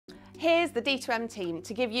Here's the D2M team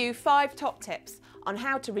to give you 5 top tips on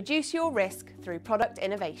how to reduce your risk through product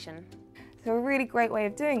innovation. So a really great way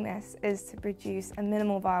of doing this is to produce a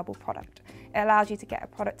minimal viable product. It allows you to get a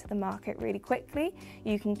product to the market really quickly.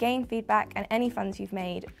 You can gain feedback and any funds you've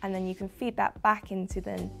made, and then you can feed that back into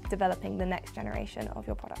then developing the next generation of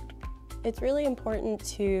your product. It's really important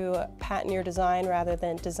to patent your design rather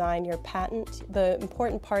than design your patent. The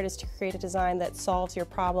important part is to create a design that solves your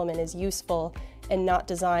problem and is useful, and not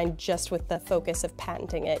designed just with the focus of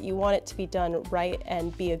patenting it. You want it to be done right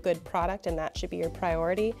and be a good product, and that should be your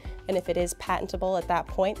priority. And if it is patentable at that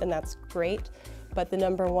point, then that's great. But the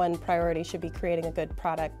 #1 priority should be creating a good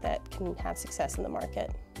product that can have success in the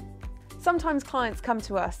market. Sometimes clients come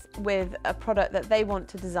to us with a product that they want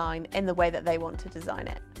to design in the way that they want to design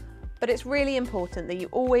it. But it's really important that you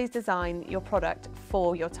always design your product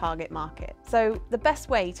for your target market. So the best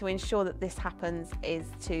way to ensure that this happens is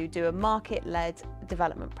to do a market-led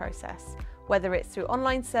development process, whether it's through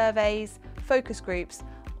online surveys, focus groups,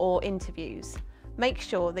 or interviews. Make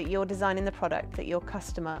sure that you're designing the product that your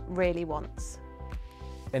customer really wants.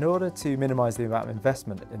 In order to minimise the amount of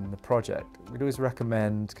investment in the project, we'd always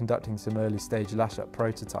recommend conducting some early stage lash-up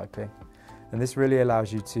prototyping. And this really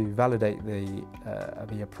allows you to validate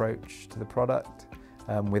the approach to the product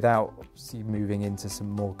without moving into some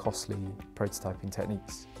more costly prototyping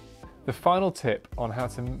techniques. The final tip on how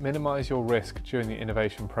to minimise your risk during the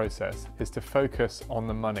innovation process is to focus on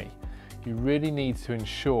the money. You really need to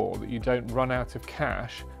ensure that you don't run out of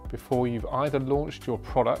cash before you've either launched your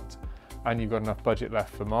product and you've got enough budget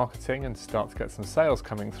left for marketing and start to get some sales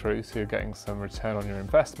coming through, so you're getting some return on your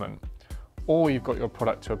investment, or you've got your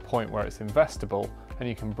product to a point where it's investable and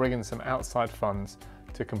you can bring in some outside funds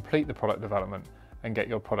to complete the product development and get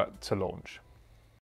your product to launch.